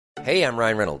Hey, I'm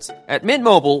Ryan Reynolds. At Mint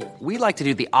Mobile, we like to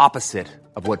do the opposite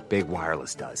of what Big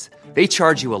Wireless does. They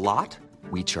charge you a lot,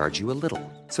 we charge you a little.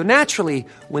 So naturally,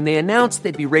 when they announced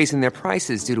they'd be raising their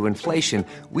prices due to inflation,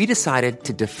 we decided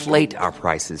to deflate our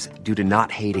prices due to not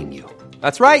hating you.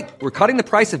 That's right. We're cutting the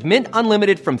price of Mint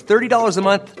Unlimited from $30 a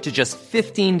month to just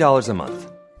 $15 a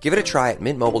month. Give it a try at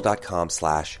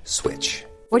mintmobile.com/switch.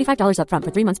 $45 up front for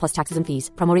 3 months plus taxes and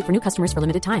fees. Promo rate for new customers for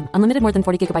limited time. Unlimited more than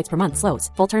 40 gigabytes per month. Slows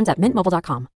full terms at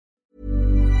mintmobile.com.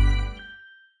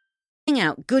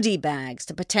 Out goodie bags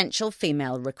to potential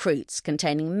female recruits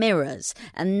containing mirrors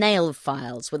and nail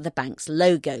files with the bank's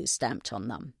logo stamped on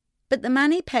them. But the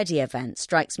mani-pedi event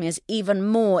strikes me as even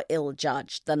more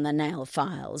ill-judged than the nail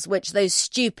files, which, though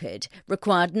stupid,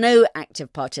 required no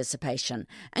active participation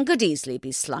and could easily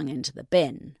be slung into the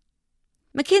bin.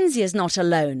 McKinsey is not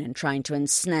alone in trying to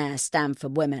ensnare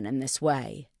Stanford women in this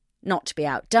way. Not to be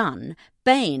outdone,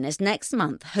 Bain is next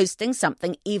month hosting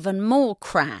something even more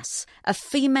crass, a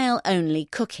female-only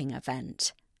cooking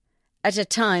event. At a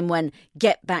time when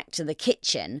 "get back to the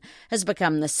kitchen" has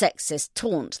become the sexist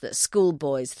taunt that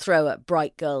schoolboys throw at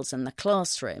bright girls in the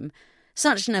classroom,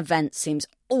 such an event seems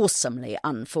awesomely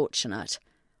unfortunate.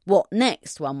 What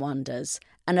next, one wonders?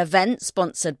 An event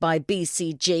sponsored by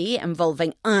BCG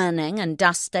involving ironing and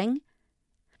dusting?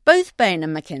 Both Bain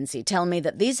and McKinsey tell me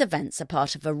that these events are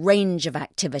part of a range of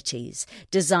activities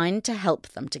designed to help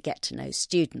them to get to know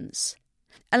students.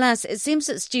 Alas, it seems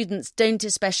that students don't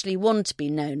especially want to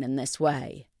be known in this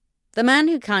way. The man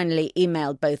who kindly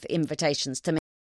emailed both invitations to me